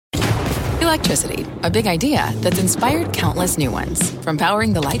Electricity, a big idea that's inspired countless new ones. From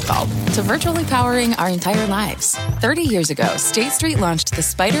powering the light bulb to virtually powering our entire lives. 30 years ago, State Street launched the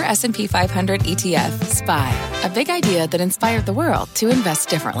SPDR S&P 500 ETF, SPY. A big idea that inspired the world to invest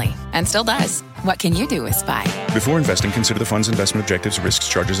differently. And still does. What can you do with SPY? Before investing, consider the fund's investment objectives, risks,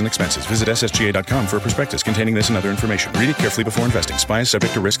 charges, and expenses. Visit ssga.com for a prospectus containing this and other information. Read it carefully before investing. SPY is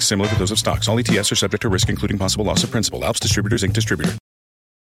subject to risks similar to those of stocks. All ETFs are subject to risk, including possible loss of principal. Alps Distributors, Inc. Distributor.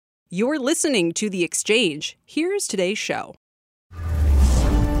 You're listening to The Exchange. Here's today's show.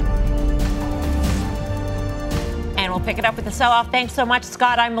 And we'll pick it up with the sell-off. Thanks so much,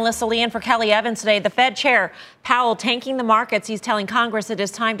 Scott. I'm Melissa Lee in for Kelly Evans today. The Fed Chair Powell tanking the markets. He's telling Congress it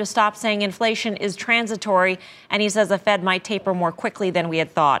is time to stop saying inflation is transitory. And he says the Fed might taper more quickly than we had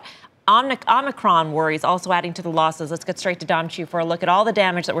thought. Omicron worries also adding to the losses. Let's get straight to Dom Chu for a look at all the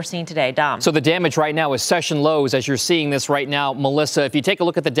damage that we're seeing today. Dom. So the damage right now is session lows as you're seeing this right now, Melissa. If you take a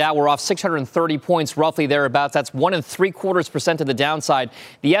look at the Dow, we're off 630 points, roughly thereabouts. That's 1.75% to the downside.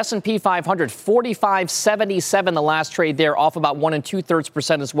 The S&P 500, 45.77 the last trade there, off about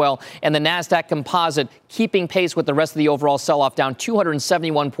 1.2% as well. And the NASDAQ Composite keeping pace with the rest of the overall sell-off, down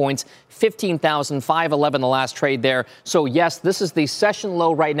 271 points, 15,511 the last trade there. So, yes, this is the session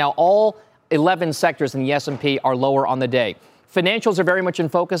low right now. All 11 sectors in the S&P are lower on the day. Financials are very much in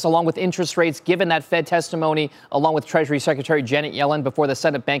focus, along with interest rates, given that Fed testimony, along with Treasury Secretary Janet Yellen before the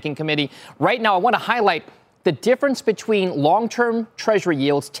Senate Banking Committee. Right now, I want to highlight the difference between long-term Treasury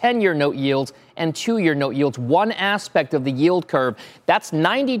yields, 10-year note yields, and 2-year note yields. One aspect of the yield curve, that's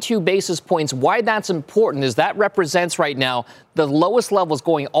 92 basis points. Why that's important is that represents right now the lowest levels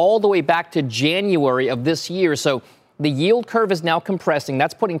going all the way back to January of this year. So the yield curve is now compressing.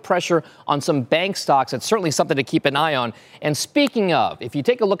 That's putting pressure on some bank stocks. It's certainly something to keep an eye on. And speaking of, if you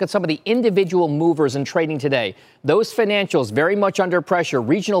take a look at some of the individual movers in trading today, those financials very much under pressure.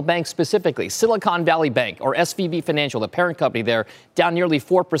 Regional banks specifically, Silicon Valley Bank or SVB Financial, the parent company there, down nearly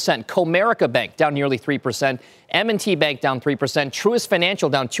 4%. Comerica Bank down nearly 3%. M&T Bank down 3%. Truist Financial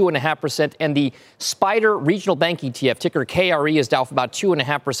down 2.5%. And the Spider Regional Bank ETF, ticker KRE, is down about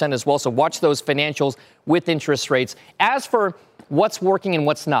 2.5% as well. So watch those financials with interest rates. As for what's working and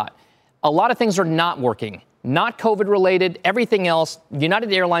what's not, a lot of things are not working. Not COVID related. Everything else,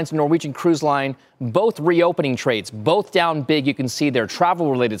 United Airlines and Norwegian Cruise Line, both reopening trades, both down big. You can see their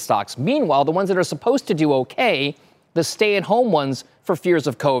travel related stocks. Meanwhile, the ones that are supposed to do okay, the stay at home ones for fears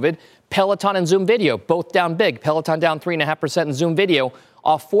of COVID, Peloton and Zoom Video, both down big. Peloton down 3.5% and Zoom Video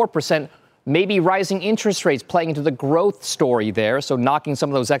off 4%. Maybe rising interest rates playing into the growth story there, so knocking some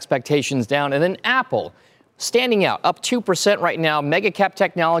of those expectations down. And then Apple, standing out, up 2% right now. Mega cap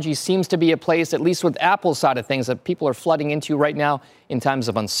technology seems to be a place, at least with Apple's side of things, that people are flooding into right now in times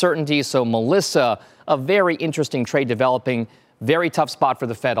of uncertainty. So, Melissa, a very interesting trade developing. Very tough spot for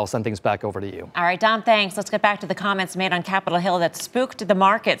the Fed. I'll send things back over to you. All right, Dom, thanks. Let's get back to the comments made on Capitol Hill that spooked the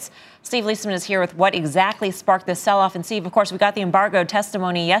markets. Steve Leisman is here with what exactly sparked this sell-off. And Steve, of course, we got the embargo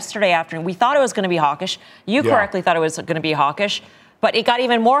testimony yesterday afternoon. We thought it was going to be hawkish. You correctly thought it was going to be hawkish, but it got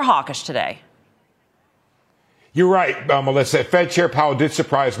even more hawkish today. You're right, Melissa. Fed Chair Powell did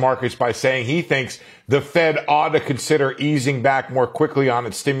surprise markets by saying he thinks the Fed ought to consider easing back more quickly on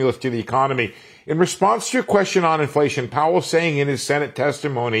its stimulus to the economy. In response to your question on inflation, Powell saying in his Senate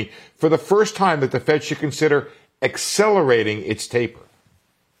testimony for the first time that the Fed should consider accelerating its taper.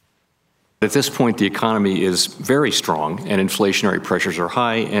 At this point, the economy is very strong and inflationary pressures are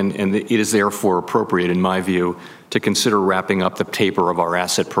high, and it is therefore appropriate, in my view, to consider wrapping up the taper of our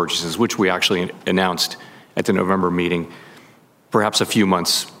asset purchases, which we actually announced at the November meeting, perhaps a few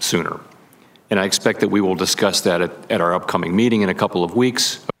months sooner. And I expect that we will discuss that at our upcoming meeting in a couple of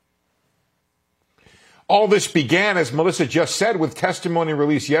weeks. All this began, as Melissa just said, with testimony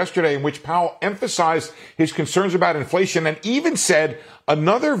released yesterday in which Powell emphasized his concerns about inflation and even said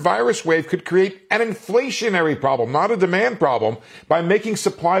another virus wave could create an inflationary problem, not a demand problem, by making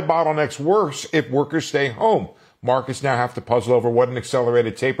supply bottlenecks worse if workers stay home. Markets now have to puzzle over what an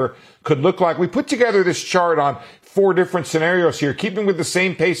accelerated taper could look like. We put together this chart on 4 different scenarios here. Keeping with the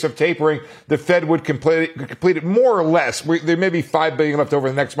same pace of tapering, the Fed would complete it more or less. There may be $5 billion left over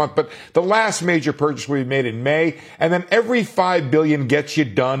the next month, but the last major purchase will be made in May. And then every $5 billion gets you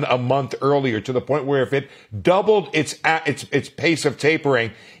done a month earlier, to the point where if it doubled its pace of tapering,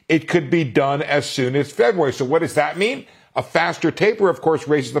 it could be done as soon as February. So what does that mean? A faster taper, of course,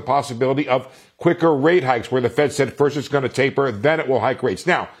 raises the possibility of quicker rate hikes, where the Fed said first it's going to taper, then it will hike rates.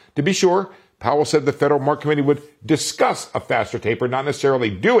 Now, to be sure, Powell said the Federal Market Committee would discuss a faster taper, not necessarily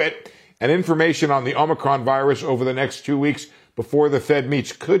do it. And information on the Omicron virus over the next 2 weeks before the Fed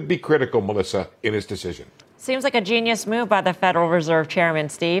meets could be critical, Melissa, in his decision. Seems like a genius move by the Federal Reserve Chairman,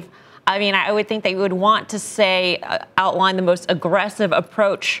 Steve. I mean, I would think that you would want to say, outline the most aggressive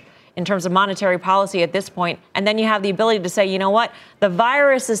approach in terms of monetary policy at this point. And then you have the ability to say, you know what, the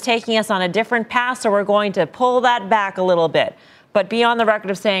virus is taking us on a different path, so we're going to pull that back a little bit. But be on the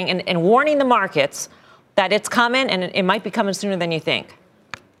record of saying and warning the markets that it's coming, and it might be coming sooner than you think.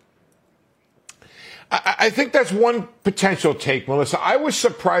 I think that's one potential take, Melissa. I was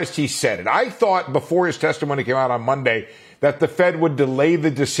surprised he said it. I thought before his testimony came out on Monday that the Fed would delay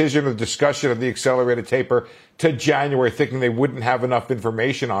the decision or discussion of the accelerated taper to January, thinking they wouldn't have enough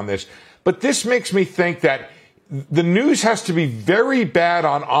information on this. But this makes me think that the news has to be very bad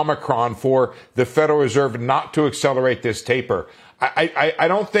on Omicron for the Federal Reserve not to accelerate this taper. I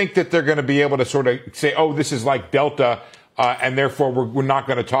don't think that they're going to be able to sort of say, oh, this is like Delta, and therefore we're not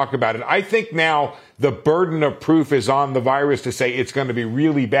going to talk about it. I think now the burden of proof is on the virus to say it's going to be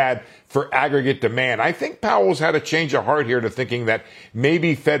really bad for aggregate demand. I think Powell's had a change of heart here to thinking that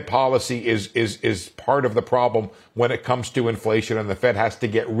maybe Fed policy is part of the problem when it comes to inflation, and the Fed has to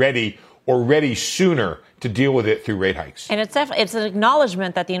get ready or ready sooner to deal with it through rate hikes. And it's an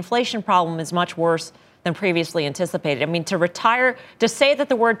acknowledgement that the inflation problem is much worse than previously anticipated. I mean, to say that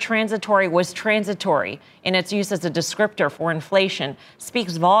the word transitory was transitory in its use as a descriptor for inflation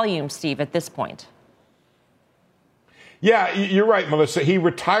speaks volumes, Steve, at this point. Yeah, you're right, Melissa. He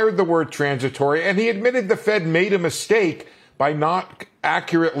retired the word transitory, and he admitted the Fed made a mistake by not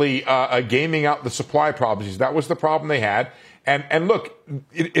accurately gaming out the supply problems. That was the problem they had. And look,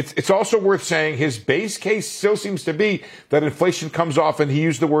 it's also worth saying his base case still seems to be that inflation comes off, and he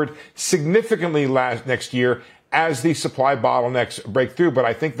used the word significantly next year as the supply bottlenecks break through. But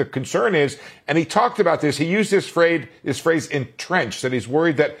I think the concern is, and he talked about this, he used this phrase entrenched, that he's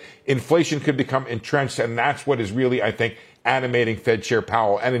worried that inflation could become entrenched, and that's what is really, I think, animating Fed Chair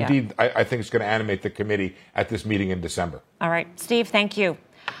Powell. And indeed, I think it's going to animate the committee at this meeting in December. All right, Steve, thank you.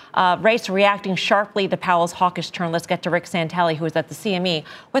 Rates reacting sharply to Powell's hawkish turn. Let's get to Rick Santelli, who is at the CME,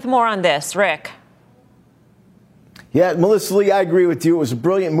 with more on this. Rick. Yeah, Melissa Lee, I agree with you. It was a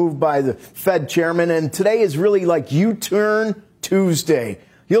brilliant move by the Fed chairman, and today is really like U-turn Tuesday.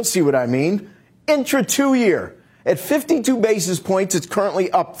 You'll see what I mean. Intra 2-year. At 52 basis points, it's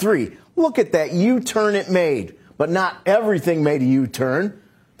currently up 3. Look at that U-turn it made. But not everything made a U-turn.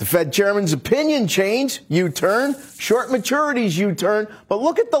 The Fed chairman's opinion changed, U-turn. Short maturities, U-turn. But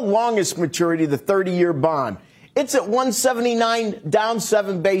look at the longest maturity, the 30-year bond. It's at 179, down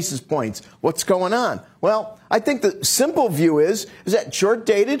 7 basis points. What's going on? Well, I think the simple view is that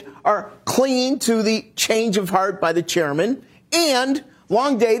short-dated are clinging to the change of heart by the chairman, and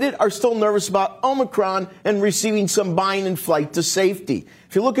long-dated are still nervous about Omicron and receiving some buying in flight to safety.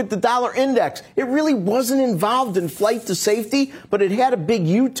 If you look at the dollar index, it really wasn't involved in flight to safety, but it had a big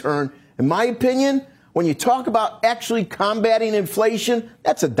U-turn. In my opinion, when you talk about actually combating inflation,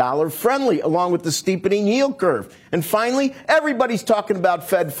 that's a dollar friendly, along with the steepening yield curve. And finally, everybody's talking about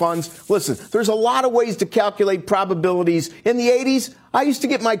Fed funds. Listen, there's a lot of ways to calculate probabilities. In the 80s, I used to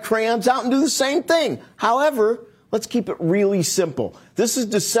get my crayons out and do the same thing. However, let's keep it really simple. This is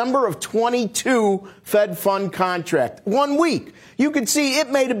December of 22 Fed fund contract. 1 week. You can see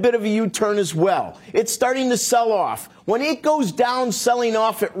it made a bit of a U-turn as well. It's starting to sell off. When it goes down selling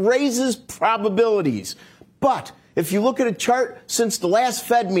off, it raises probabilities. But if you look at a chart since the last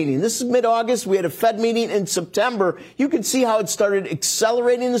Fed meeting, this is mid-August, we had a Fed meeting in September, you can see how it started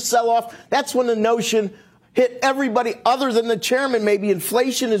accelerating the sell-off. That's when the notion hit everybody other than the chairman. Maybe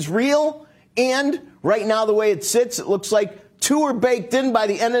inflation is real, and right now the way it sits, it looks like 2 are baked in by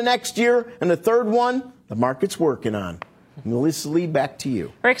the end of next year, and the third one, the market's working on. Melissa Lee, back to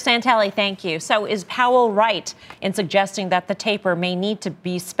you. Rick Santelli, thank you. So is Powell right in suggesting that the taper may need to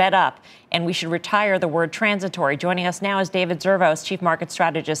be sped up and we should retire the word transitory? Joining us now is David Zervos, Chief Market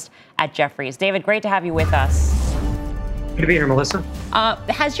Strategist at Jefferies. David, great to have you with us. Good to be here, Melissa.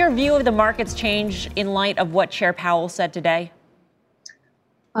 Has your view of the markets changed in light of what Chair Powell said today?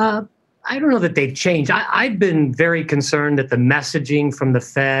 I don't know that they've changed. I've been very concerned that the messaging from the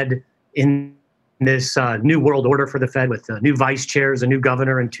Fed in this new world order for the Fed with new vice chairs, a new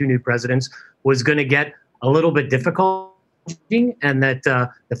governor, and 2 new presidents was going to get a little bit difficult, and that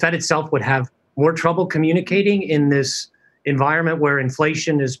the Fed itself would have more trouble communicating in this environment where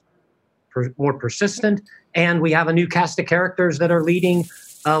inflation is more persistent, and we have a new cast of characters that are leading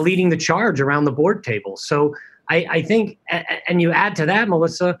the charge around the board table. So I think, and you add to that,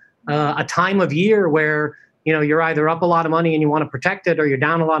 Melissa, a time of year where you're either up a lot of money and you want to protect it, or you're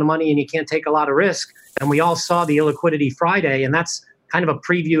down a lot of money and you can't take a lot of risk. And we all saw the illiquidity Friday, and that's kind of a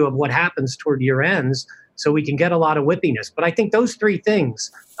preview of what happens toward year ends. So we can get a lot of whippiness. But I think those 3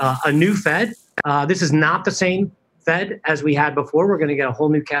 things, a new Fed, this is not the same Fed as we had before. We're going to get a whole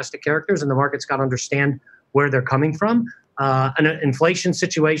new cast of characters, and the market's got to understand where they're coming from. An inflation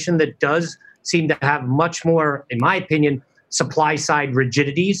situation that does seem to have much more, in my opinion, supply-side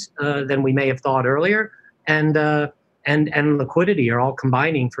rigidities than we may have thought earlier, and liquidity are all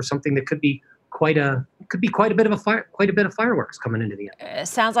combining for something that could be quite a bit of fireworks coming into the end.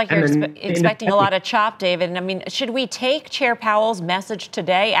 Sounds like you're expecting a lot of chop, David. And I mean, should we take Chair Powell's message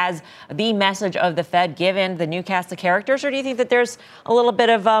today as the message of the Fed, given the new cast of characters, or do you think that there's a little bit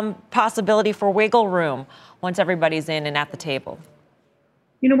of possibility for wiggle room once everybody's in and at the table?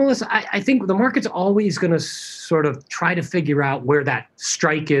 You know, Melissa, I think the market's always going to sort of try to figure out where that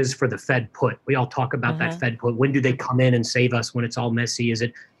strike is for the Fed put. We all talk about that Fed put. When do they come in and save us when it's all messy? Is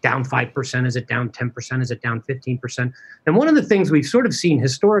it down 5%? Is it down 10%? Is it down 15%? And one of the things we've sort of seen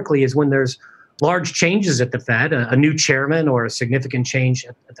historically is when there's large changes at the Fed, a new chairman or a significant change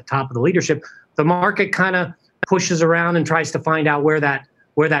at the top of the leadership, the market kind of pushes around and tries to find out where that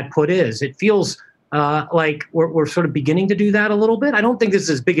put is. It feels like we're sort of beginning to do that a little bit. I don't think this is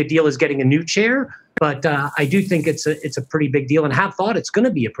as big a deal as getting a new chair, but I do think it's a pretty big deal, and have thought it's going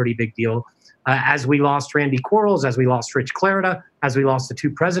to be a pretty big deal as we lost Randy Quarles, as we lost Rich Clarida, as we lost the two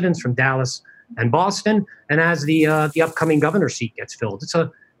presidents from Dallas and Boston, and as the upcoming governor seat gets filled.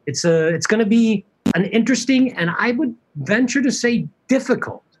 It's going to be an interesting, and I would venture to say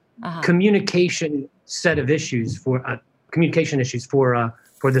difficult communication set of issues for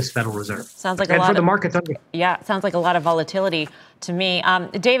this Federal Reserve. Sounds like and a lot for the market. Sounds like a lot of volatility to me.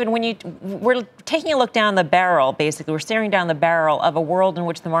 David, we're taking a look down the barrel, basically, we're staring down the barrel of a world in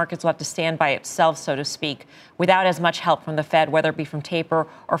which the markets will have to stand by itself, so to speak, without as much help from the Fed, whether it be from taper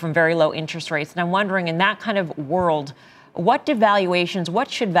or from very low interest rates. And I'm wondering, in that kind of world, what should valuations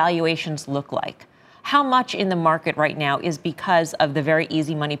look like? How much in the market right now is because of the very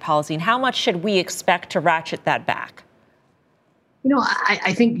easy money policy, and how much should we expect to ratchet that back? You know,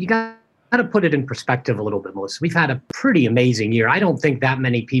 I think you got to put it in perspective a little bit, Melissa. We've had a pretty amazing year. I don't think that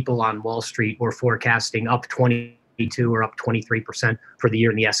many people on Wall Street were forecasting up 22 or up 23% for the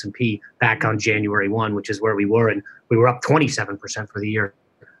year in the S&P back on January 1, which is where we were. And we were up 27% for the year,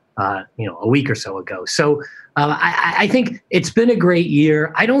 a week or so ago. So I think it's been a great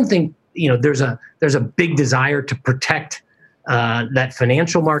year. I don't think, there's a big desire to protect that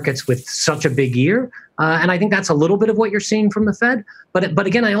financial markets with such a big year. And I think that's a little bit of what you're seeing from the Fed. But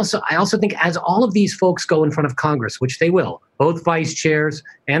again, I also think as all of these folks go in front of Congress, which they will, both vice chairs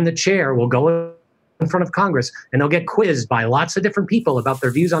and the chair will go in front of Congress, and they'll get quizzed by lots of different people about their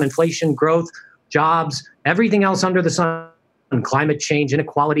views on inflation, growth, jobs, everything else under the sun, climate change,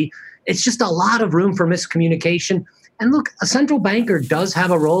 inequality. It's just a lot of room for miscommunication. And look, a central banker does have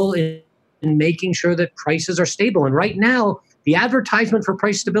a role in making sure that prices are stable. And right now, the advertisement for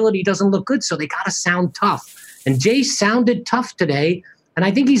price stability doesn't look good, so they got to sound tough. And Jay sounded tough today, and I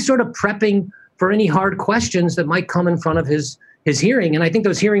think he's sort of prepping for any hard questions that might come in front of his hearing. And I think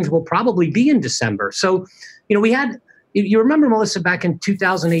those hearings will probably be in December. So, you remember, Melissa, back in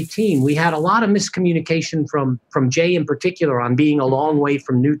 2018, we had a lot of miscommunication from Jay in particular on being a long way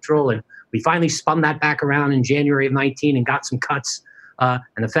from neutral, and we finally spun that back around in January of 19 and got some cuts, and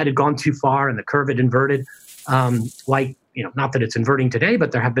the Fed had gone too far and the curve had inverted, not that it's inverting today,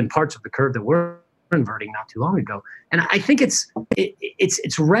 but there have been parts of the curve that were inverting not too long ago. And I think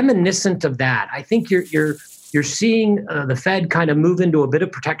it's reminiscent of that. I think you're seeing the Fed kind of move into a bit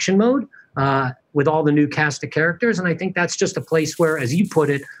of protection mode with all the new cast of characters. And I think that's just a place where, as you put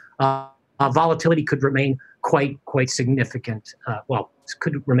it, volatility could remain quite significant.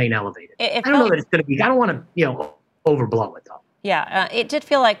 Could remain elevated. I don't know that it's going to be. I don't want to overblow it though. Yeah, it did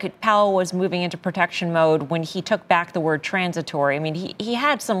feel like Powell was moving into protection mode when he took back the word transitory. I mean, he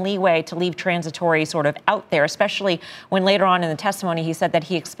had some leeway to leave transitory sort of out there, especially when later on in the testimony he said that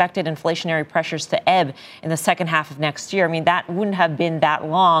he expected inflationary pressures to ebb in the second half of next year. I mean, that wouldn't have been that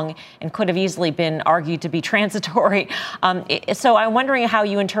long and could have easily been argued to be transitory. So I'm wondering how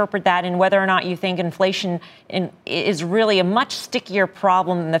you interpret that and whether or not you think inflation is really a much stickier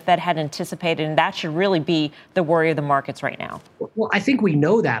problem than the Fed had anticipated, and that should really be the worry of the markets right now. Well, I think we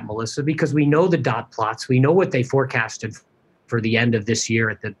know that, Melissa, because we know the dot plots. We know what they forecasted for the end of this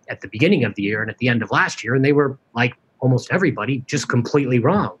year at the beginning of the year and at the end of last year, and they were, like almost everybody, just completely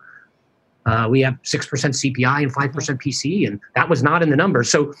wrong. We have 6% CPI and 5% PCE, and that was not in the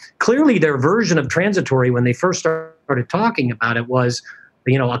numbers. So clearly their version of transitory when they first started talking about it was,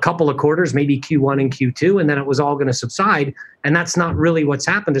 a couple of quarters, maybe Q1 and Q2, and then it was all going to subside. And that's not really what's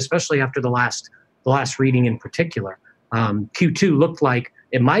happened, especially after the last reading in particular. Q2 looked like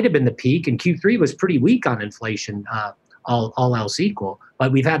it might have been the peak, and Q3 was pretty weak on inflation all else equal.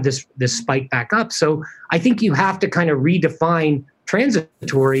 But we've had this spike back up. So I think you have to kind of redefine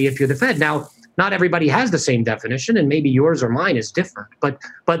transitory if you're the Fed. Now, not everybody has the same definition, and maybe yours or mine is different. But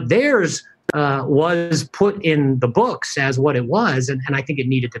theirs was put in the books as what it was, and I think it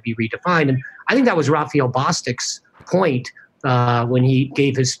needed to be redefined. And I think that was Raphael Bostic's point when he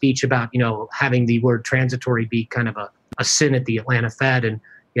gave his speech about, having the word transitory be kind of a sin at the Atlanta Fed, and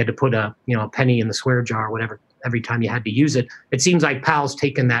you had to put a penny in the swear jar or whatever every time you had to use it. It seems like Powell's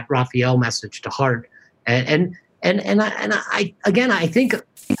taken that Raphael message to heart, and I think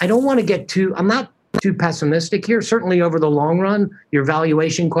I don't want to get too. I'm not too pessimistic here. Certainly over the long run, your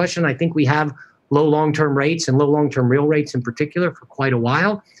valuation question, I think we have low long-term rates and low long-term real rates in particular for quite a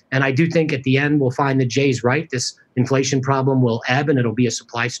while. And I do think at the end we'll find that Jay's right. This inflation problem will ebb and it'll be a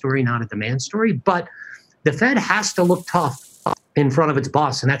supply story, not a demand story. But the Fed has to look tough in front of its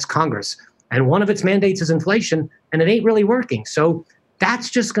boss, and that's Congress. And one of its mandates is inflation, and it ain't really working. So that's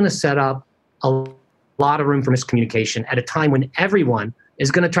just going to set up a lot of room for miscommunication at a time when everyone is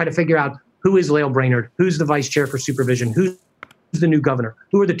going to try to figure out who is Lael Brainerd, who's the vice chair for supervision, who's the new governor,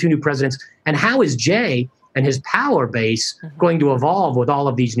 who are the two new presidents, and how is Jay and his power base going to evolve with all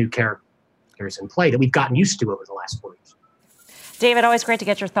of these new characters in play that we've gotten used to over the last 4 years. David, always great to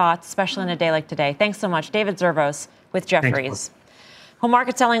get your thoughts, especially on a day like today. Thanks so much. David Zervos with Jefferies. Thanks, well,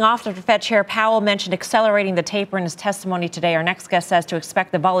 market selling off after Fed Chair Powell mentioned accelerating the taper in his testimony today. Our next guest says to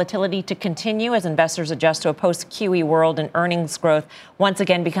expect the volatility to continue as investors adjust to a post-QE world, and earnings growth once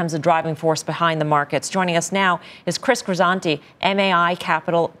again becomes a driving force behind the markets. Joining us now is Chris Grisanti, MAI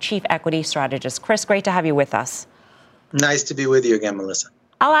Capital Chief Equity Strategist. Chris, great to have you with us. Nice to be with you again, Melissa.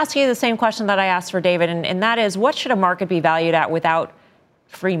 I'll ask you the same question that I asked for David, and that is, what should a market be valued at without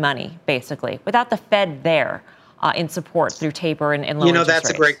free money, basically, without the Fed there? In support through taper and low interest that's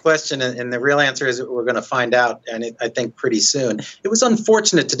rates? A great question, and the real answer is we're going to find out, and I think pretty soon. It was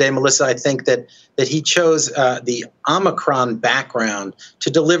unfortunate today, Melissa, I think that he chose the Omicron background to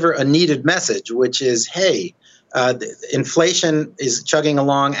deliver a needed message, which is, hey, inflation is chugging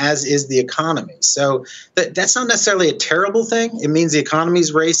along, as is the economy. So that's not necessarily a terrible thing. It means the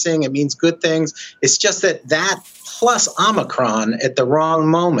economy's racing. It means good things. It's just that plus Omicron at the wrong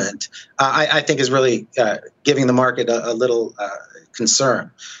moment, I think is really giving the market a little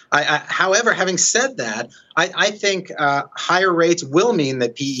concern. However, having said that, I think higher rates will mean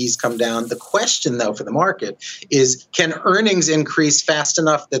that PEs come down. The question, though, for the market is, can earnings increase fast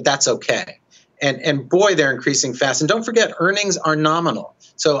enough that that's okay? And boy, they're increasing fast. And don't forget, earnings are nominal.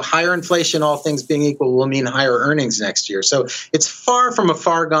 So higher inflation, all things being equal, will mean higher earnings next year. So it's far from a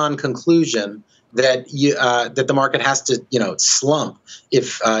far gone conclusion that that the market has to slump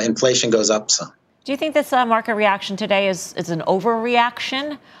if inflation goes up some. Do you think this market reaction today is an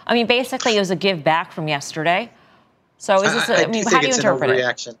overreaction? I mean, basically, it was a give back from yesterday. So is this? How do you interpret it?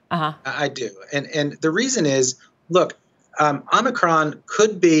 Overreaction. I do, and the reason is, look. Omicron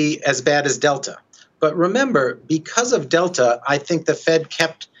could be as bad as Delta. But remember, because of Delta, I think the Fed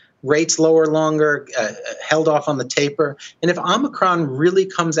kept rates lower longer, held off on the taper. And if Omicron really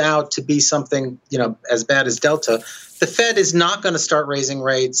comes out to be something, as bad as Delta, the Fed is not going to start raising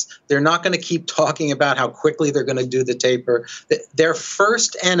rates. They're not going to keep talking about how quickly they're going to do the taper. Their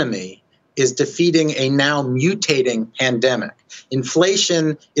first enemy is defeating a now mutating pandemic.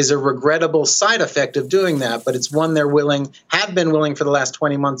 Inflation is a regrettable side effect of doing that, but it's one have been willing for the last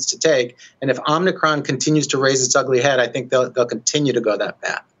 20 months to take. And if Omicron continues to raise its ugly head, I think they'll continue to go that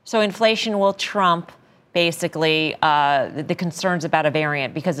path. So inflation will trump basically the concerns about a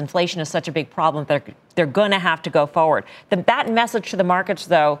variant, because inflation is such a big problem that they're going to have to go forward. That message to the markets,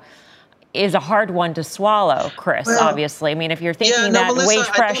 though, is a hard one to swallow, Chris, obviously. I mean, if you're thinking that Melissa, wage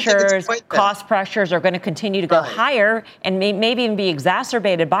pressures, cost pressures are going to continue to go higher and maybe even be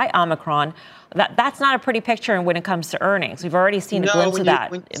exacerbated by Omicron, that's not a pretty picture when it comes to earnings. We've already seen a glimpse of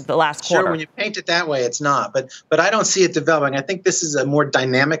that in the last quarter. Sure, when you paint it that way, it's not. But I don't see it developing. I think this is a more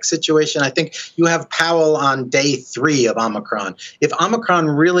dynamic situation. I think you have Powell on day 3 of Omicron. If Omicron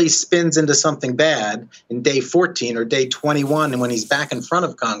really spins into something bad in day 14 or day 21, and when he's back in front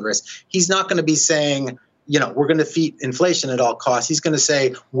of Congress, he's not going to be saying, we're going to defeat inflation at all costs. He's going to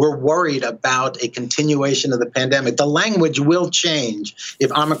say, we're worried about a continuation of the pandemic. The language will change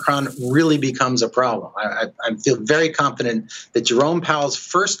if Omicron really becomes a problem. I feel very confident that Jerome Powell's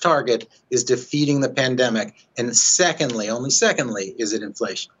first target is defeating the pandemic. And secondly, only secondly, is it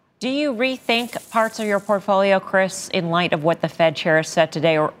inflation. Do you rethink parts of your portfolio, Chris, in light of what the Fed chair said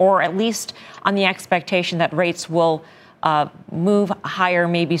today, or at least on the expectation that rates will move higher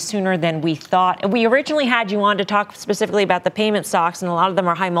maybe sooner than we thought. We originally had you on to talk specifically about the payment stocks, and a lot of them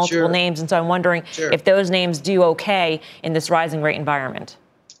are high multiple names. And so I'm wondering if those names do okay in this rising rate environment.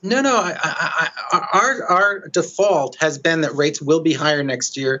 No. Our default has been that rates will be higher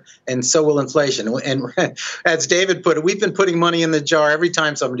next year, and so will inflation. And as David put it, we've been putting money in the jar every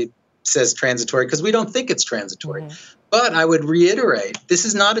time somebody says transitory because we don't think it's transitory. Mm-hmm. But I would reiterate, this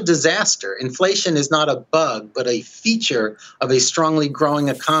is not a disaster. Inflation is not a bug, but a feature of a strongly growing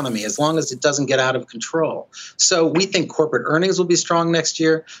economy, as long as it doesn't get out of control. So we think corporate earnings will be strong next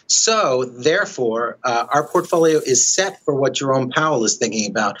year. So therefore, our portfolio is set for what Jerome Powell is thinking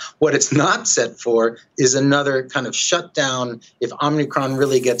about. What it's not set for is another kind of shutdown if Omicron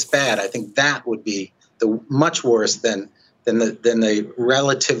really gets bad. I think that would be much worse than the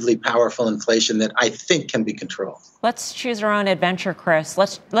relatively powerful inflation that I think can be controlled. Let's choose our own adventure, Chris.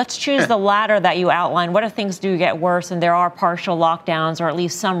 Let's choose the latter that you outlined. What if things do get worse and there are partial lockdowns or at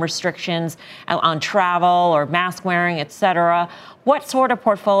least some restrictions on travel or mask wearing, et cetera? What sort of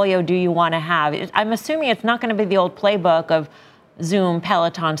portfolio do you want to have? I'm assuming it's not going to be the old playbook of Zoom,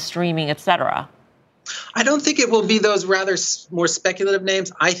 Peloton, streaming, et cetera. I don't think it will be those rather more speculative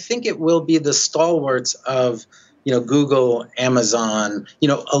names. I think it will be the stalwarts of Google, Amazon,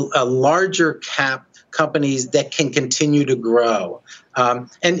 a larger cap companies that can continue to grow. And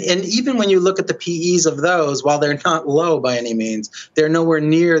even when you look at the PEs of those, while they're not low by any means, they're nowhere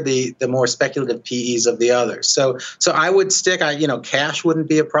near the more speculative PEs of the others. So I would stick, cash wouldn't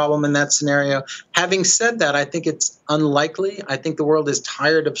be a problem in that scenario. Having said that, I think it's unlikely. I think the world is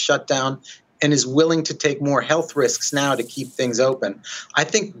tired of shutdown and is willing to take more health risks now to keep things open. I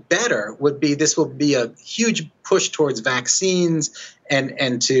think better would be, this will be a huge push towards vaccines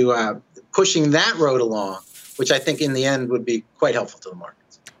and to pushing that road along, which I think in the end would be quite helpful to the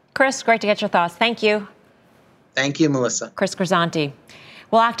markets. Chris, great to get your thoughts. Thank you. Thank you, Melissa. Chris Grisanti.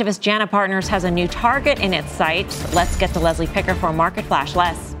 Well, activist Jana Partners has a new target in its sights. Let's get to Leslie Picker for a market flash.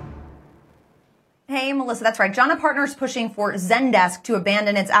 Les. Hey, Melissa, that's right. Jana Partners pushing for Zendesk to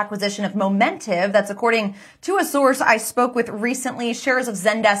abandon its acquisition of Momentive. That's according to a source I spoke with recently. Shares of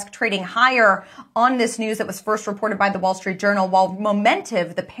Zendesk trading higher on this news that was first reported by the Wall Street Journal, while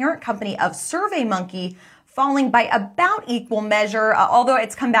Momentive, the parent company of SurveyMonkey, falling by about equal measure, although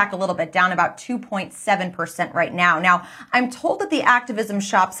it's come back a little bit, down about 2.7% right now. Now, I'm told that the activism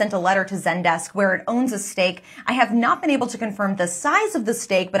shop sent a letter to Zendesk where it owns a stake. I have not been able to confirm the size of the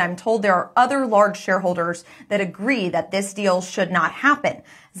stake, but I'm told there are other large shareholders that agree that this deal should not happen.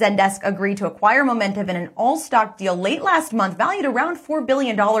 Zendesk agreed to acquire Momentive in an all-stock deal late last month, valued around $4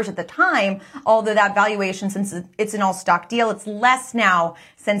 billion at the time, although that valuation, since it's an all-stock deal, it's less now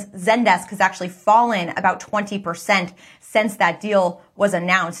since Zendesk has actually fallen about 20% since that deal was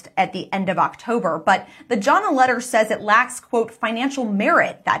announced at the end of October. But the Jana letter says it lacks, quote, financial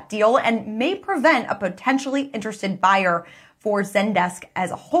merit, that deal, and may prevent a potentially interested buyer for Zendesk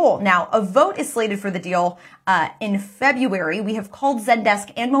as a whole. Now, a vote is slated for the deal in February. We have called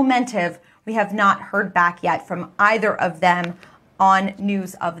Zendesk and Momentive. We have not heard back yet from either of them on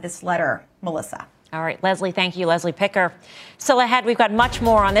news of this letter. Melissa. All right, Leslie, thank you. Leslie Picker. Still ahead, we've got much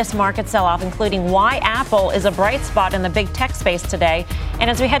more on this market sell-off, including why Apple is a bright spot in the big tech space today.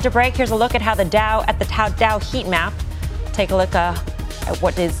 And as we head to break, here's a look at how the Dow heat map. Take a look at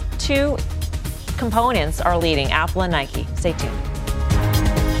what is two components are leading, Apple and Nike. Stay tuned.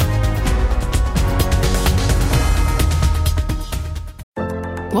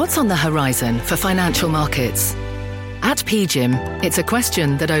 What's on the horizon for financial markets? At PGIM, it's a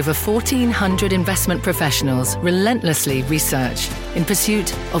question that over 1,400 investment professionals relentlessly research in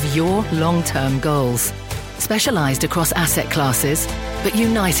pursuit of your long-term goals. Specialized across asset classes, but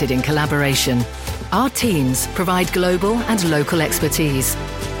united in collaboration, our teams provide global and local expertise.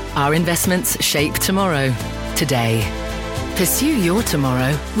 Our investments shape tomorrow, today. Pursue your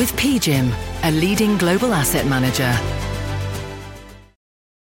tomorrow with PGIM, a leading global asset manager.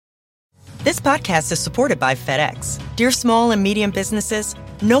 This podcast is supported by FedEx. Dear small and medium businesses,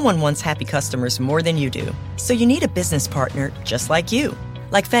 no one wants happy customers more than you do. So you need a business partner just like you.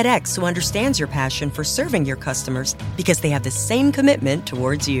 Like FedEx, who understands your passion for serving your customers because they have the same commitment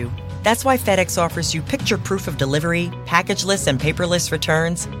towards you. That's why FedEx offers you picture proof of delivery, packageless and paperless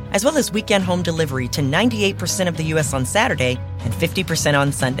returns, as well as weekend home delivery to 98% of the U.S. on Saturday and 50%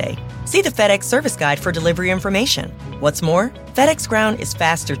 on Sunday. See the FedEx service guide for delivery information. What's more, FedEx Ground is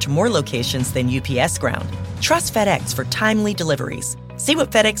faster to more locations than UPS Ground. Trust FedEx for timely deliveries. See what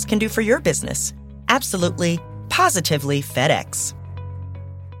FedEx can do for your business. Absolutely, positively FedEx.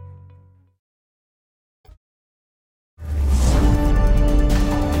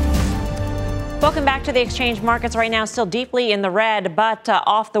 Welcome back to the exchange markets. Right now still deeply in the red, but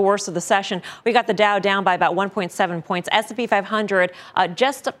off the worst of the session. We got the Dow down by about 1.7 points. S&P 500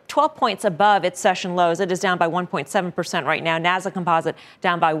 just 12 points above its session lows. It is down by 1.7% right now. Nasdaq Composite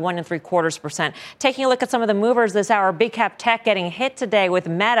down by 1.75%. Taking a look at some of the movers this hour, big cap tech getting hit today with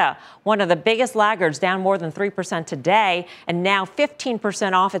Meta, one of the biggest laggards, down more than 3% today and now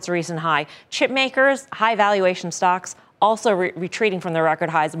 15% off its recent high. Chip makers, high valuation stocks, also retreating from their record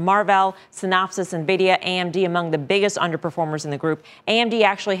highs. Marvell, Synopsys, NVIDIA, AMD among the biggest underperformers in the group. AMD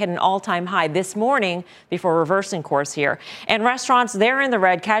actually hit an all-time high this morning before reversing course here. And restaurants, they're in the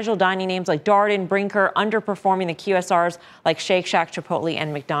red. Casual dining names like Darden, Brinker, underperforming the QSRs like Shake Shack, Chipotle,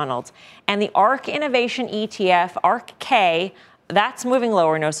 and McDonald's. And the ARK Innovation ETF, ARK-K, that's moving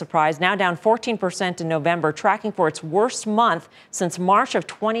lower, no surprise. Now down 14% in November, tracking for its worst month since March of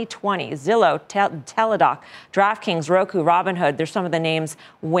 2020. Zillow, Teladoc, DraftKings, Roku, Robinhood, there's some of the names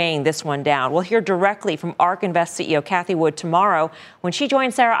weighing this one down. We'll hear directly from ARK Invest CEO Cathie Wood tomorrow when she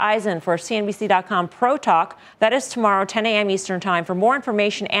joins Sarah Eisen for CNBC.com Pro Talk. That is tomorrow, 10 a.m. Eastern Time. For more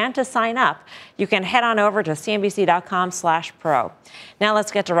information and to sign up, you can head on over to CNBC.com/pro. Now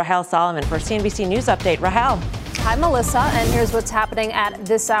let's get to Rahel Solomon for CNBC News Update. Rahel. Hi, Melissa, and here's what's happening at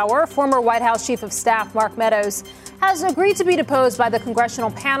this hour. Former White House Chief of Staff Mark Meadows has agreed to be deposed by the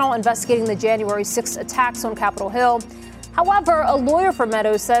congressional panel investigating the January 6th attacks on Capitol Hill. However, a lawyer for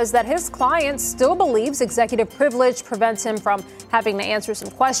Meadows says that his client still believes executive privilege prevents him from having to answer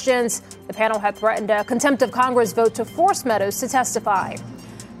some questions. The panel had threatened a contempt of Congress vote to force Meadows to testify.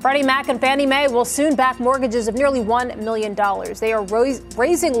 Freddie Mac and Fannie Mae will soon back mortgages of nearly $1 million. They are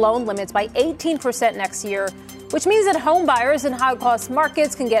raising loan limits by 18% next year, which means that home buyers in high-cost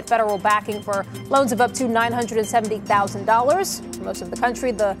markets can get federal backing for loans of up to $970,000. For most of the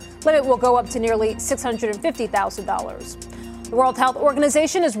country, the limit will go up to nearly $650,000. The World Health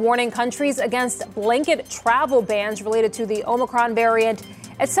Organization is warning countries against blanket travel bans related to the Omicron variant.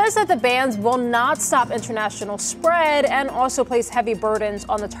 It says that the bans will not stop international spread and also place heavy burdens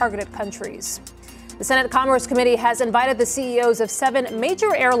on the targeted countries. The Senate Commerce Committee has invited the CEOs of 7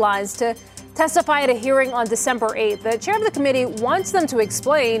 major airlines to testify at a hearing on December 8th. The chair of the committee wants them to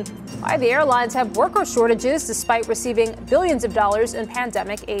explain why the airlines have worker shortages despite receiving billions of dollars in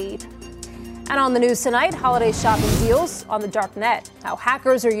pandemic aid. And on the news tonight, holiday shopping deals on the dark net. How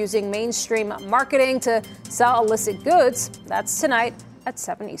hackers are using mainstream marketing to sell illicit goods. That's tonight at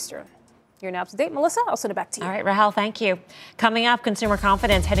 7 Eastern. You're now up to date. Melissa, I'll send it back to you. All right, Rahel, thank you. Coming up, consumer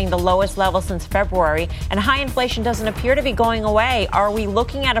confidence hitting the lowest level since February, and high inflation doesn't appear to be going away. Are we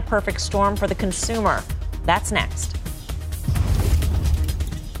looking at a perfect storm for the consumer? That's next.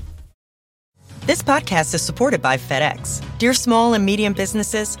 This podcast is supported by FedEx. Dear small and medium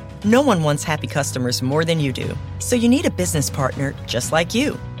businesses, no one wants happy customers more than you do. So you need a business partner just like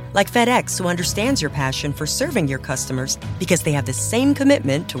you. Like FedEx, who understands your passion for serving your customers because they have the same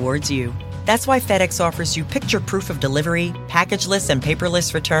commitment towards you. That's why FedEx offers you picture proof of delivery, packageless and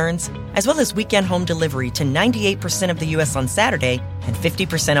paperless returns, as well as weekend home delivery to 98% of the U.S. on Saturday and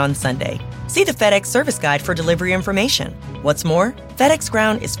 50% on Sunday. See the FedEx service guide for delivery information. What's more, FedEx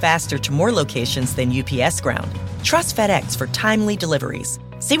Ground is faster to more locations than UPS Ground. Trust FedEx for timely deliveries.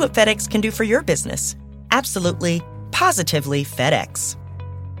 See what FedEx can do for your business. Absolutely, positively FedEx.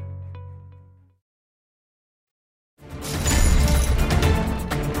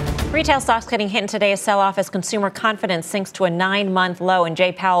 Retail stocks getting hit in today's sell-off as consumer confidence sinks to a 9-month low, and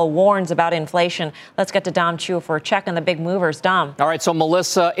Jay Powell warns about inflation. Let's get to Dom Chu for a check on the big movers. Dom. All right, so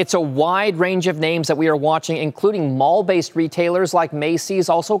Melissa, it's a wide range of names that we are watching, including mall-based retailers like Macy's,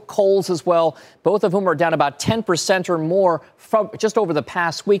 also Kohl's as well, both of whom are down about 10% or more from just over the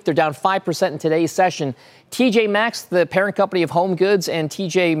past week. They're down 5% in today's session. TJ Maxx, the parent company of Home Goods, and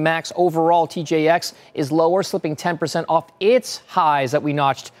TJ Maxx overall, TJX, is lower, slipping 10% off its highs that we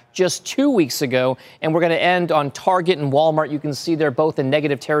notched just 2 weeks ago. And we're going to end on Target and Walmart. You can see they're both in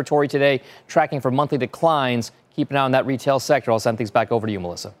negative territory today, tracking for monthly declines. Keep an eye on that retail sector. I'll send things back over to you,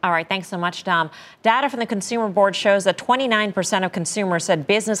 Melissa. All right. Thanks so much, Dom. Data from the Consumer Board shows that 29% of consumers said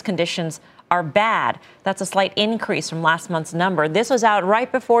business conditions are bad. That's a slight increase from last month's number. This was out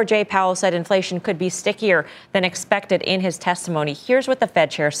right before Jay Powell said inflation could be stickier than expected in his testimony. Here's what the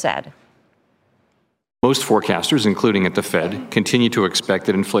Fed chair said. Most forecasters, including at the Fed, continue to expect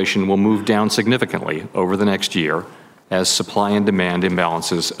that inflation will move down significantly over the next year as supply and demand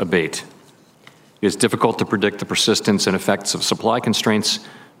imbalances abate. It is difficult to predict the persistence and effects of supply constraints,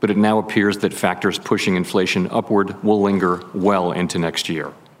 but it now appears that factors pushing inflation upward will linger well into next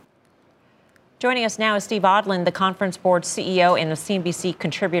year. Joining us now is Steve Odland, the Conference Board CEO and a CNBC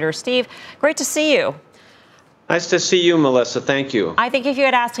contributor. Steve, great to see you. Nice to see you, Melissa. Thank you. I think if you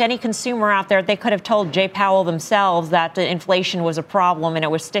had asked any consumer out there, they could have told Jay Powell themselves that the inflation was a problem and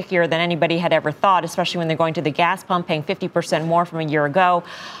it was stickier than anybody had ever thought, especially when they're going to the gas pump, paying 50% more from a year ago.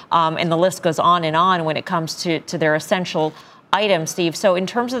 And the list goes on and on when it comes to their essential items, Steve. So in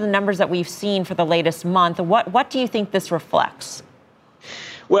terms of the numbers that we've seen for the latest month, what do you think this reflects?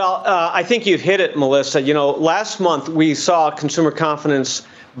 Well, I think you've hit it, Melissa. You know, last month we saw consumer confidence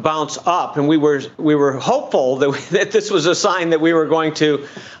bounce up, and we were hopeful that this was a sign that we were going to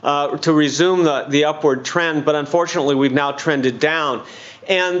resume the upward trend, but unfortunately we've now trended down.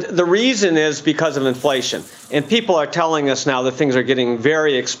 And the reason is because of inflation. And people are telling us now that things are getting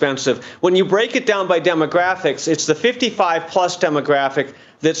very expensive. When you break it down by demographics, it's the 55 plus demographic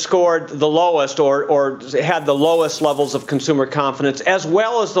that scored the lowest or had the lowest levels of consumer confidence, as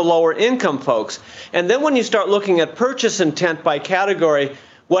well as the lower income folks. And then when you start looking at purchase intent by category,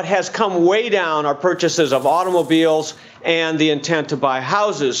 what has come way down are purchases of automobiles and the intent to buy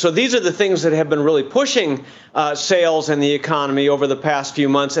houses. So these are the things that have been really pushing sales in the economy over the past few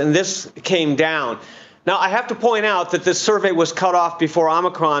months, and this came down. Now, I have to point out that this survey was cut off before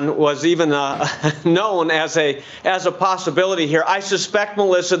Omicron was even known as a possibility here. I suspect,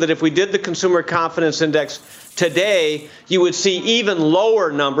 Melissa, that if we did the consumer confidence index today, you would see even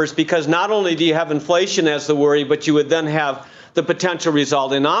lower numbers, because not only do you have inflation as the worry, but you would then have the potential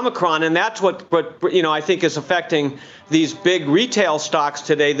result in Omicron. And that's what I think is affecting these big retail stocks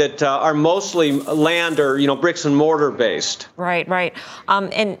today that are mostly land or, bricks and mortar based. Right.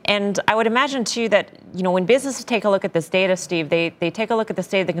 And I would imagine, too, that, when businesses take a look at this data, Steve, they take a look at the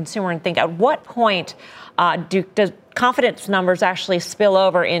state of the consumer and think, at what point does confidence numbers actually spill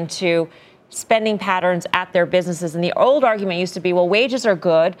over into spending patterns at their businesses? And the old argument used to be, well, wages are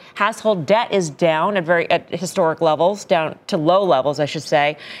good, household debt is down at historic levels, down to low levels, I should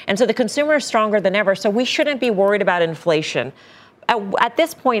say. And so the consumer is stronger than ever. So we shouldn't be worried about inflation. At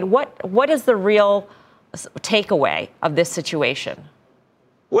this point, what is the real takeaway of this situation?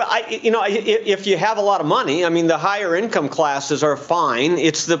 Well, if you have a lot of money, the higher income classes are fine.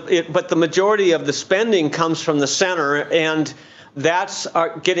 But the majority of the spending comes from the center, and that's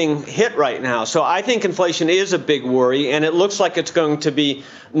getting hit right now. So I think inflation is a big worry, and it looks like it's going to be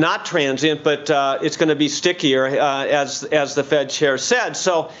not transient, but it's going to be stickier, as the Fed chair said.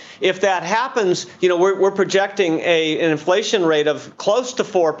 So if that happens, we're projecting an inflation rate of close to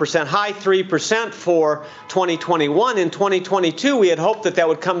 4%, high 3% for 2021. In 2022, we had hoped that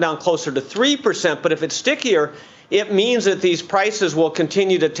would come down closer to 3%. But if it's stickier, it means that these prices will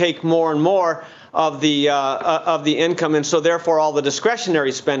continue to take more and more of the income, and so therefore all the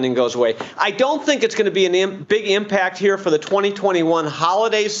discretionary spending goes away. I don't think it's going to be a big impact here for the 2021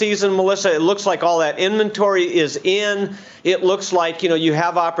 holiday season, Melissa. It looks like all that inventory is in. It looks like you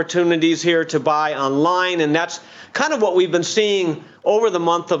have opportunities here to buy online, and that's kind of what we've been seeing over the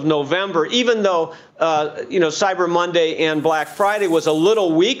month of November. Even though Cyber Monday and Black Friday was a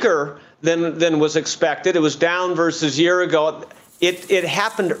little weaker than was expected, it was down versus a year ago. It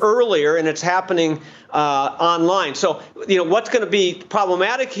happened earlier, and it's happening online. So, what's going to be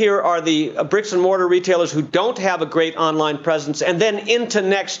problematic here are the bricks and mortar retailers who don't have a great online presence. And then into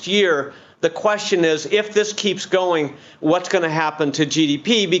next year, the question is, if this keeps going, what's going to happen to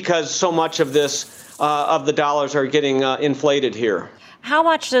GDP? Because so much of this, of the dollars are getting inflated here. How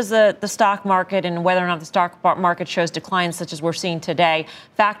much does the stock market and whether or not the stock market shows declines such as we're seeing today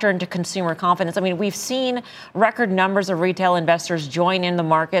factor into consumer confidence? We've seen record numbers of retail investors join in the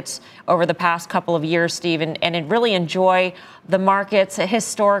markets over the past couple of years, Steve, and really enjoy the market's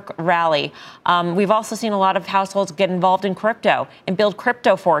historic rally. We've also seen a lot of households get involved in crypto and build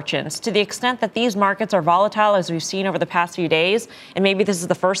crypto fortunes. To the extent that these markets are volatile, as we've seen over the past few days, and maybe this is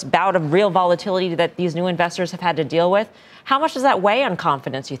the first bout of real volatility that these new investors have had to deal with, how much does that weigh on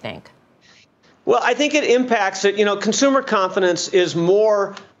confidence, you think? Well, I think it impacts it. Consumer confidence is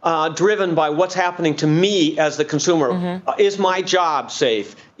more driven by what's happening to me as the consumer. Mm-hmm. Is my job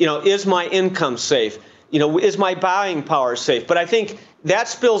safe? Is my income safe? Is my buying power safe? But I think that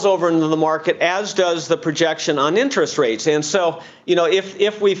spills over into the market, as does the projection on interest rates. And so,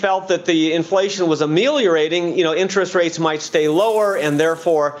 if we felt that the inflation was ameliorating, interest rates might stay lower, and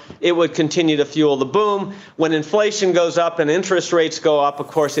therefore it would continue to fuel the boom. When inflation goes up and interest rates go up, of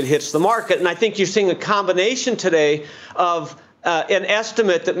course, it hits the market. And I think you're seeing a combination today of an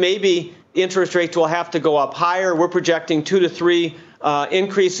estimate that maybe interest rates will have to go up higher. We're projecting 2 to 3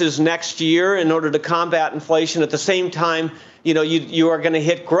 increases next year in order to combat inflation. At the same time, you are going to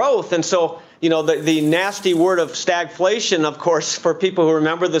hit growth. And so the nasty word of stagflation, of course, for people who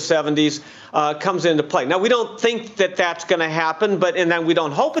remember the 70s, comes into play. Now, we don't think that that's going to happen, and then we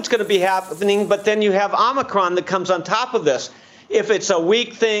don't hope it's going to be happening, but then you have Omicron that comes on top of this. If it's a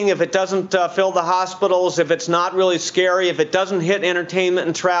weak thing, if it doesn't fill the hospitals, if it's not really scary, if it doesn't hit entertainment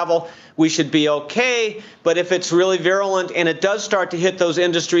and travel, we should be okay. But if it's really virulent and it does start to hit those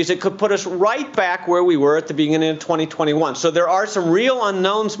industries, it could put us right back where we were at the beginning of 2021. So there are some real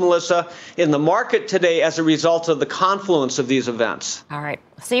unknowns, Melissa, in the market today as a result of the confluence of these events. All right.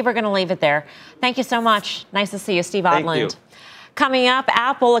 Steve, we're going to leave it there. Thank you so much. Nice to see you, Steve Odland. Thank you. Coming up,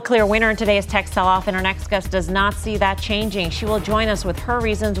 Apple, a clear winner in today's tech sell-off, and our next guest does not see that changing. She will join us with her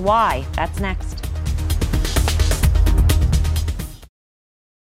reasons why. That's next.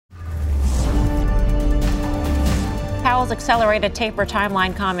 Powell's accelerated taper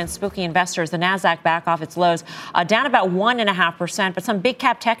timeline comments spooky investors. The Nasdaq back off its lows, down about 1.5%, but some big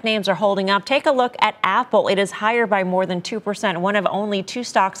cap tech names are holding up. Take a look at Apple. It is higher by more than 2%, one of only two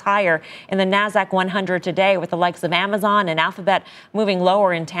stocks higher in the Nasdaq 100 today, with the likes of Amazon and Alphabet moving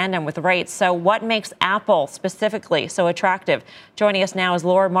lower in tandem with rates. So what makes Apple specifically so attractive? Joining us now is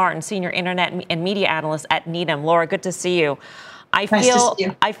Laura Martin, senior internet and media analyst at Needham. Laura, good to see you. I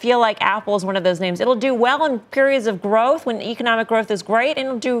feel like Apple is one of those names. It'll do well in periods of growth when economic growth is great, and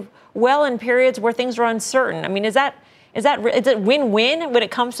it'll do well in periods where things are uncertain. I mean, is it win-win when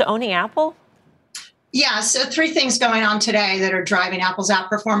it comes to owning Apple? Yeah, so three things going on today that are driving Apple's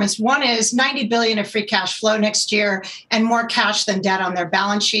outperformance. One is $90 billion of free cash flow next year and more cash than debt on their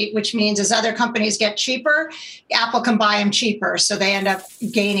balance sheet, which means as other companies get cheaper, Apple can buy them cheaper, so they end up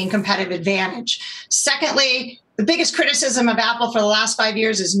gaining competitive advantage. Secondly, the biggest criticism of Apple for the last 5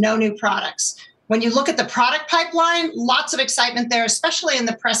 years is no new products. When you look at the product pipeline, lots of excitement there, especially in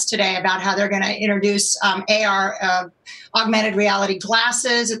the press today about how they're going to introduce AR, augmented reality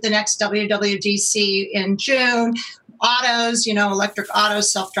glasses at the next WWDC in June. Autos, electric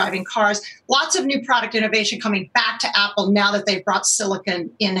autos, self-driving cars, lots of new product innovation coming back to Apple now that they've brought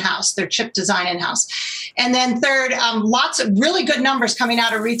silicon in-house, their chip design in-house. And then third, lots of really good numbers coming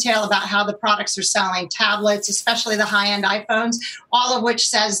out of retail about how the products are selling, tablets, especially the high-end iPhones, all of which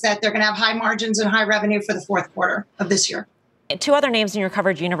says that they're going to have high margins and high revenue for the fourth quarter of this year. Two other names in your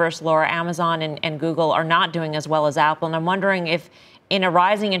coverage universe, Laura, Amazon and Google, are not doing as well as Apple. And I'm wondering if, in a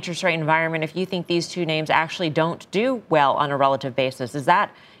rising interest rate environment, if you think these two names actually don't do well on a relative basis. Is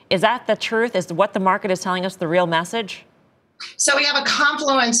that the truth? Is what the market is telling us the real message? So we have a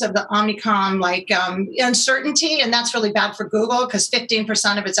confluence of the Omicron uncertainty, and that's really bad for Google because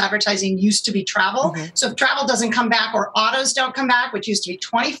 15% of its advertising used to be travel. Mm-hmm. So if travel doesn't come back or autos don't come back, which used to be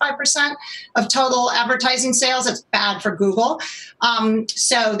 25% of total advertising sales, it's bad for Google.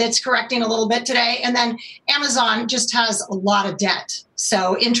 So that's correcting a little bit today. And then Amazon just has a lot of debt.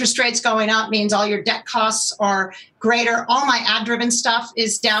 So interest rates going up means all your debt costs are greater. All my ad-driven stuff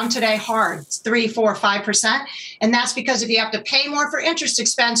is down today hard. It's 3, 4, 5%. And that's because if you have to pay more for interest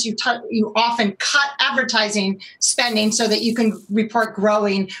expense, you often cut advertising spending so that you can report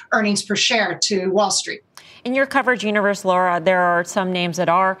growing earnings per share to Wall Street. In your coverage universe, Laura, there are some names that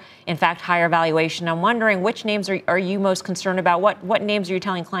are, in fact, higher valuation. I'm wondering which names are you most concerned about? What names are you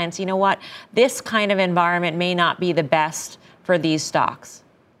telling clients, you know what, this kind of environment may not be the best for these stocks?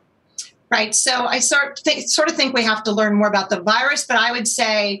 Right. So I sort of think we have to learn more about the virus, but I would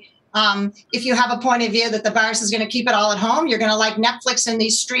say if you have a point of view that the virus is going to keep it all at home, you're going to like Netflix and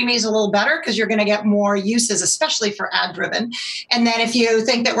these streamies a little better because you're going to get more uses, especially for ad-driven. And then if you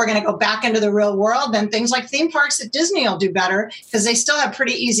think that we're going to go back into the real world, then things like theme parks at Disney will do better because they still have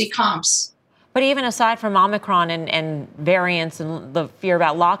pretty easy comps. But even aside from Omicron and variants and the fear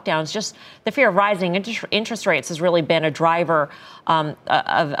about lockdowns, just the fear of rising interest rates has really been a driver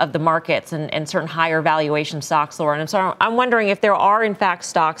of the markets and certain higher valuation stocks, Laura. And so I'm wondering if there are, in fact,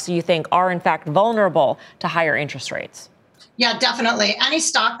 stocks you think are, in fact, vulnerable to higher interest rates. Yeah, definitely. Any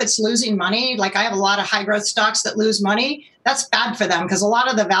stock that's losing money, like I have a lot of high growth stocks that lose money, that's bad for them because a lot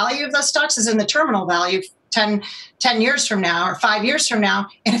of the value of those stocks is in the terminal value 10 years from now or 5 years from now.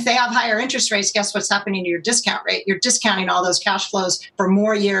 And if they have higher interest rates, guess what's happening to your discount rate? You're discounting all those cash flows for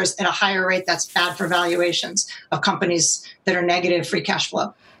more years at a higher rate. That's bad for valuations of companies that are negative free cash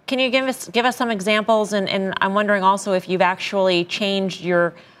flow. Can you give us some examples? And I'm wondering also if you've actually changed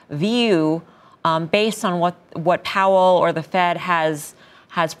your view based on what Powell or the Fed has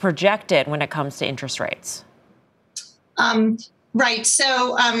projected when it comes to interest rates. Right.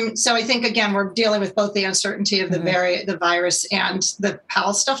 So I think, again, we're dealing with both the uncertainty of the virus and the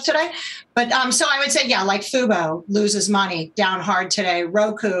Powell stuff today. But so I would say, yeah, like Fubo loses money, down hard today.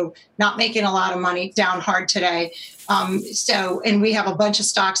 Roku not making a lot of money, down hard today. And we have a bunch of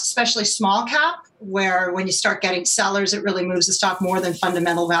stocks, especially small cap, where when you start getting sellers, it really moves the stock more than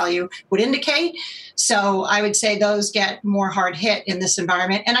fundamental value would indicate. So I would say those get more hard hit in this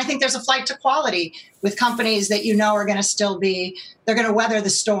environment. And I think there's a flight to quality with companies that you know are going to still be, they're going to weather the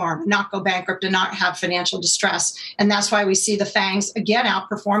storm, not go bankrupt and not have financial distress. And that's why we see the FANGs, again,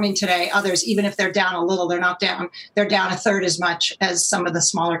 outperforming today. Others, even if they're down a little, they're not down. They're down a third as much as some of the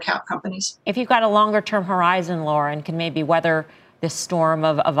smaller cap companies. If you've got a longer term horizon, Laura, and can maybe weather this storm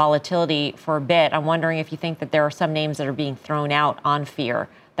of volatility for a bit, I'm wondering if you think that there are some names that are being thrown out on fear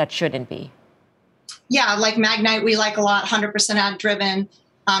that shouldn't be. Yeah, like Magnite, we like a lot, 100% ad driven.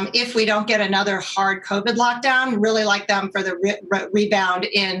 If we don't get another hard COVID lockdown, really like them for the rebound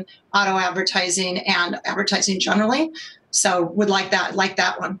in auto advertising and advertising generally. So would like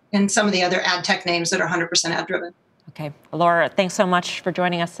that one. And some of the other ad tech names that are 100% ad driven. Okay. Laura, thanks so much for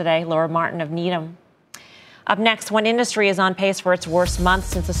joining us today. Laura Martin of Needham. Up next, one industry is on pace for its worst month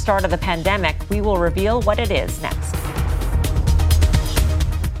since the start of the pandemic. We will reveal what it is next.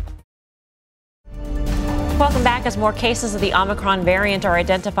 Welcome back. As more cases of the Omicron variant are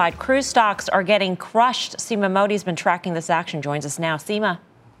identified, cruise stocks are getting crushed. Seema Modi's been tracking this action. Joins us now. Seema.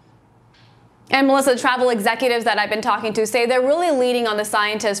 And Melissa, travel executives that I've been talking to say they're really leaning on the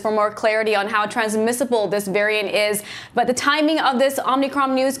scientists for more clarity on how transmissible this variant is. But the timing of this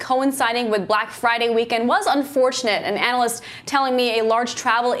Omicron news coinciding with Black Friday weekend was unfortunate. An analyst telling me a large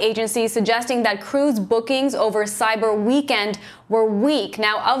travel agency suggesting that cruise bookings over Cyber Weekend were weak.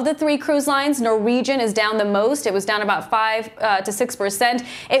 Now, of the three cruise lines, Norwegian is down the most. It was down about 5 to 6%.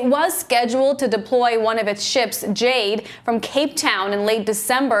 It was scheduled to deploy one of its ships, Jade, from Cape Town in late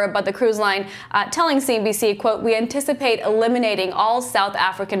December, but the cruise line telling CNBC, quote, "We anticipate eliminating all South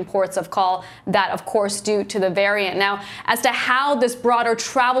African ports of call." That, of course, due to the variant. Now, as to how this broader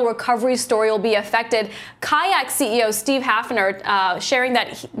travel recovery story will be affected, Kayak CEO Steve Hafner sharing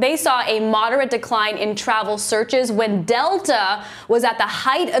that they saw a moderate decline in travel searches when Delta was at the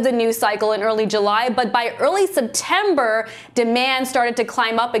height of the news cycle in early July, but by early September, demand started to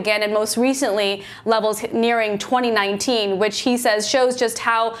climb up again, and most recently, levels nearing 2019, which he says shows just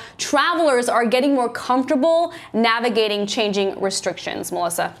how travelers are getting more comfortable navigating changing restrictions.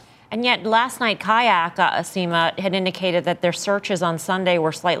 Melissa. And yet last night, Kayak, Seema, had indicated that their searches on Sunday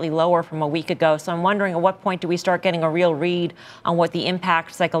were slightly lower from a week ago. So I'm wondering, at what point do we start getting a real read on what the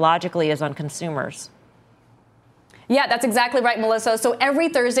impact psychologically is on consumers? Yeah, that's exactly right, Melissa. So every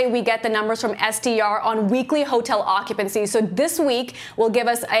Thursday, we get the numbers from STR on weekly hotel occupancy. So this week will give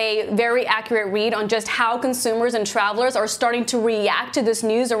us a very accurate read on just how consumers and travelers are starting to react to this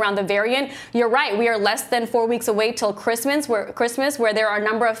news around the variant. You're right. We are less than 4 weeks away till Christmas, where there are a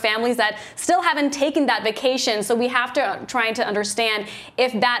number of families that still haven't taken that vacation. So we have to try to understand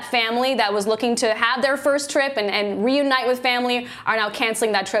if that family that was looking to have their first trip and reunite with family are now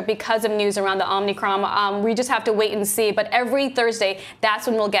canceling that trip because of news around the Omicron. We just have to wait and see. But every Thursday, that's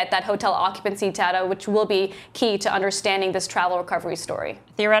when we'll get that hotel occupancy data, which will be key to understanding this travel recovery story.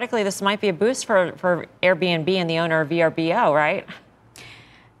 Theoretically, this might be a boost for Airbnb and the owner of VRBO, right?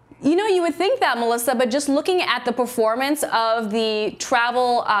 You know, you would think that, Melissa, but just looking at the performance of the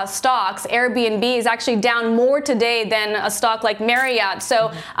travel stocks, Airbnb is actually down more today than a stock like Marriott.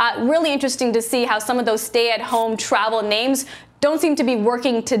 So really interesting to see how some of those stay-at-home travel names don't seem to be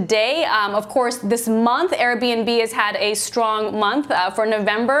working today. Of course, this month, Airbnb has had a strong month for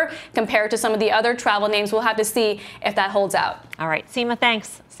November compared to some of the other travel names. We'll have to see if that holds out. All right. Seema,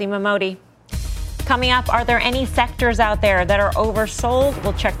 thanks. Seema Modi. Coming up, are there any sectors out there that are oversold?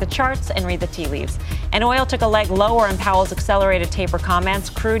 We'll check the charts and read the tea leaves. And oil took a leg lower in Powell's accelerated taper comments.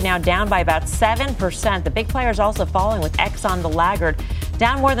 Crude now down by about 7%. The big players also falling, with Exxon the laggard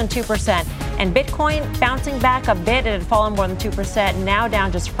down more than 2%. And Bitcoin bouncing back a bit. It had fallen more than 2%, now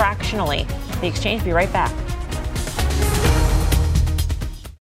down just fractionally. The Exchange, be right back.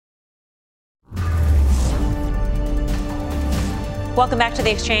 Welcome back to The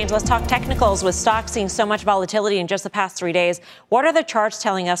Exchange. Let's talk technicals with stocks seeing so much volatility in just the past 3 days. What are the charts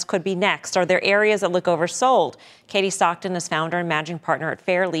telling us could be next? Are there areas that look oversold? Katie Stockton is founder and managing partner at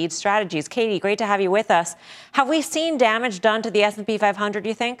Fair Lead Strategies. Katie, great to have you with us. Have we seen damage done to the S&P 500, do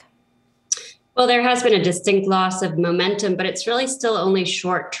you think? Well, there has been a distinct loss of momentum, but it's really still only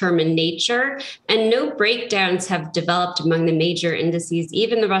short-term in nature, and no breakdowns have developed among the major indices.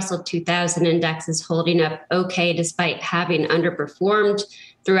 Even the Russell 2000 index is holding up okay despite having underperformed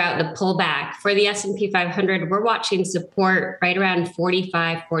throughout the pullback. For the S&P 500, we're watching support right around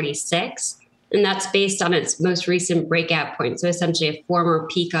 45, 46, and that's based on its most recent breakout point, so essentially a former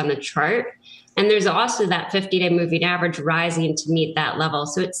peak on the chart. And there's also that 50-day moving average rising to meet that level.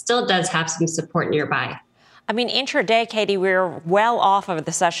 So it still does have some support nearby. I mean, intraday, Katie, we're well off of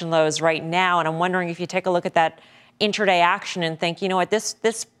the session lows right now. And I'm wondering if you take a look at that intraday action and think, you know what,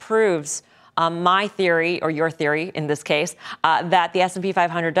 this proves my theory, or your theory in this case, that the S&P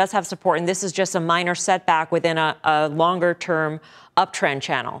 500 does have support. And this is just a minor setback within a longer-term uptrend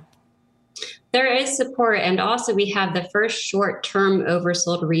channel. There is support, and also we have the first short-term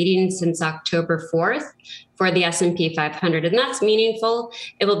oversold reading since October 4th for the S&P 500, and that's meaningful.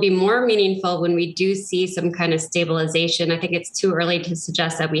 It will be more meaningful when we do see some kind of stabilization. I think it's too early to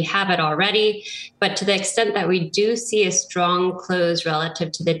suggest that we have it already, but to the extent that we do see a strong close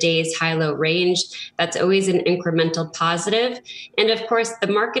relative to the day's high-low range, that's always an incremental positive. And of course, the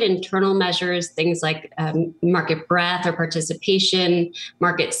market internal measures, things like market breadth or participation,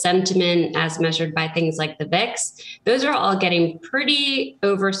 market sentiment as measured by things like the VIX, those are all getting pretty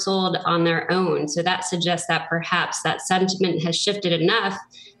oversold on their own. So that suggests that perhaps that sentiment has shifted enough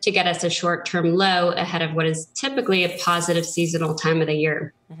to get us a short-term low ahead of what is typically a positive seasonal time of the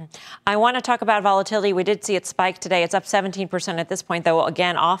year. Mm-hmm. I want to talk about volatility. We did see it spike today. It's up 17% at this point, though,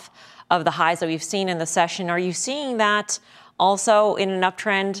 again, off of the highs that we've seen in the session. Are you seeing that also in an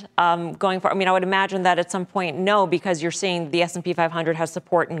uptrend going forward? I mean, I would imagine that at some point, no, because you're seeing the S&P 500 has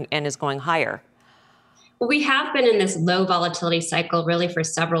support and is going higher. Well, we have been in this low volatility cycle really for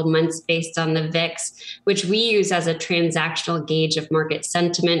several months based on the VIX, which we use as a transactional gauge of market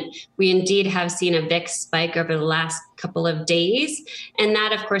sentiment. We indeed have seen a VIX spike over the last couple of days, and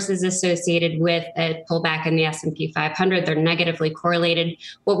that, of course, is associated with a pullback in the S&P 500. They're negatively correlated.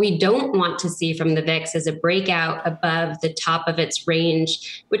 What we don't want to see from the VIX is a breakout above the top of its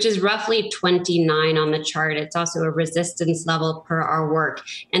range, which is roughly 29 on the chart. It's also a resistance level per our work,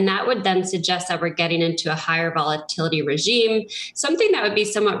 and that would then suggest that we're getting into a higher volatility regime, something that would be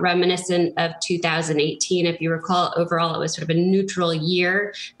somewhat reminiscent of 2018. If you recall, overall, it was sort of a neutral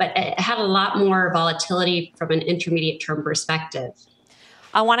year, but it had a lot more volatility from an intermediate term perspective.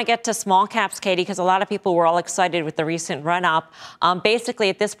 I want to get to small caps, Katie, because a lot of people were all excited with the recent run up. Basically,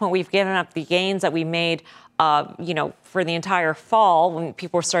 at this point, we've given up the gains that we made, for the entire fall when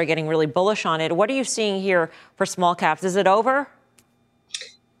people started getting really bullish on it. What are you seeing here for small caps? Is it over?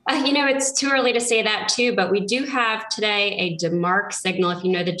 It's too early to say that too, but we do have today a DeMark signal. If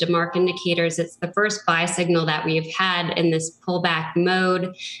you know the DeMark indicators, it's the first buy signal that we've had in this pullback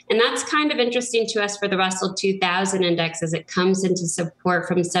mode. And that's kind of interesting to us for the Russell 2000 index as it comes into support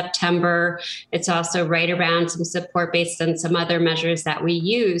from September. It's also right around some support based on some other measures that we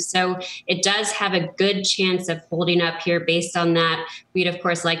use. So it does have a good chance of holding up here based on that. We'd, of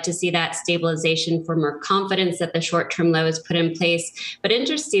course, like to see that stabilization for more confidence that the short-term low is put in place. But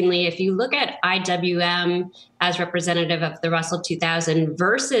interestingly, if you look at IWM as representative of the Russell 2000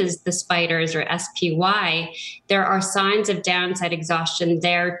 versus the spiders or SPY, there are signs of downside exhaustion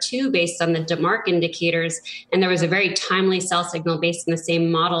there too, based on the DeMark indicators. And there was a very timely sell signal based on the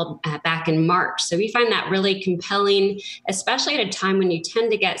same model back in March. So we find that really compelling, especially at a time when you tend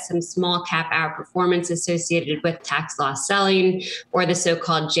to get some small cap outperformance associated with tax loss selling or the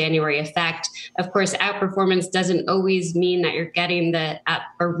so-called January effect. Of course, outperformance doesn't always mean that you're getting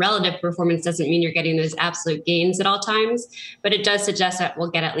or relative performance doesn't mean you're getting those absolute gains at all times, but it does suggest that we'll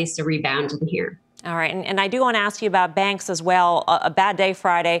get at least a rebound in here. All right. And I do want to ask you about banks as well. A bad day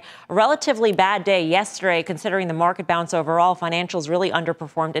Friday, a relatively bad day yesterday, considering the market bounce overall. Financials really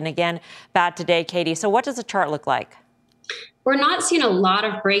underperformed. And again, bad today, Katie. So what does the chart look like? We're not seeing a lot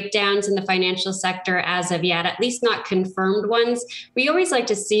of breakdowns in the financial sector as of yet, at least not confirmed ones. We always like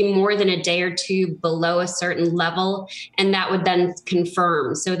to see more than a day or two below a certain level, and that would then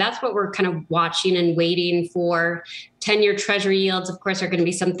confirm. So that's what we're kind of watching and waiting for. 10-year Treasury yields, of course, are going to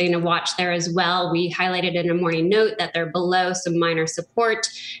be something to watch there as well. We highlighted in a morning note that they're below some minor support,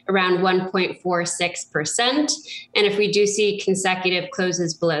 around 1.46%. And if we do see consecutive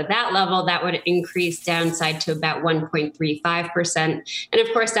closes below that level, that would increase downside to about 1.35%. And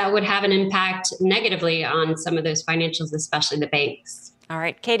of course, that would have an impact negatively on some of those financials, especially the banks. All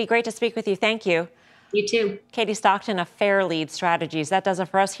right. Katie, great to speak with you. Thank you. You too. Katie Stockton of Fairlead Strategies. That does it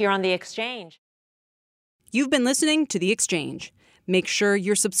for us here on The Exchange. You've been listening to The Exchange. Make sure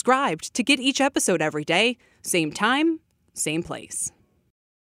you're subscribed to get each episode every day, same time, same place.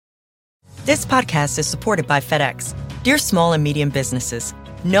 This podcast is supported by FedEx. Dear small and medium businesses,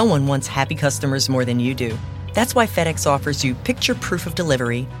 no one wants happy customers more than you do. That's why FedEx offers you picture proof of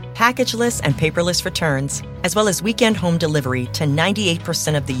delivery, packageless and paperless returns, as well as weekend home delivery to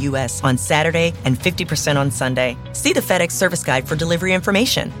 98% of the U.S. on Saturday and 50% on Sunday. See the FedEx service guide for delivery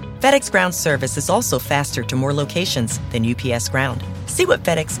information. FedEx Ground service is also faster to more locations than UPS Ground. See what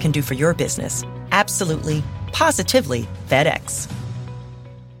FedEx can do for your business. Absolutely, positively FedEx.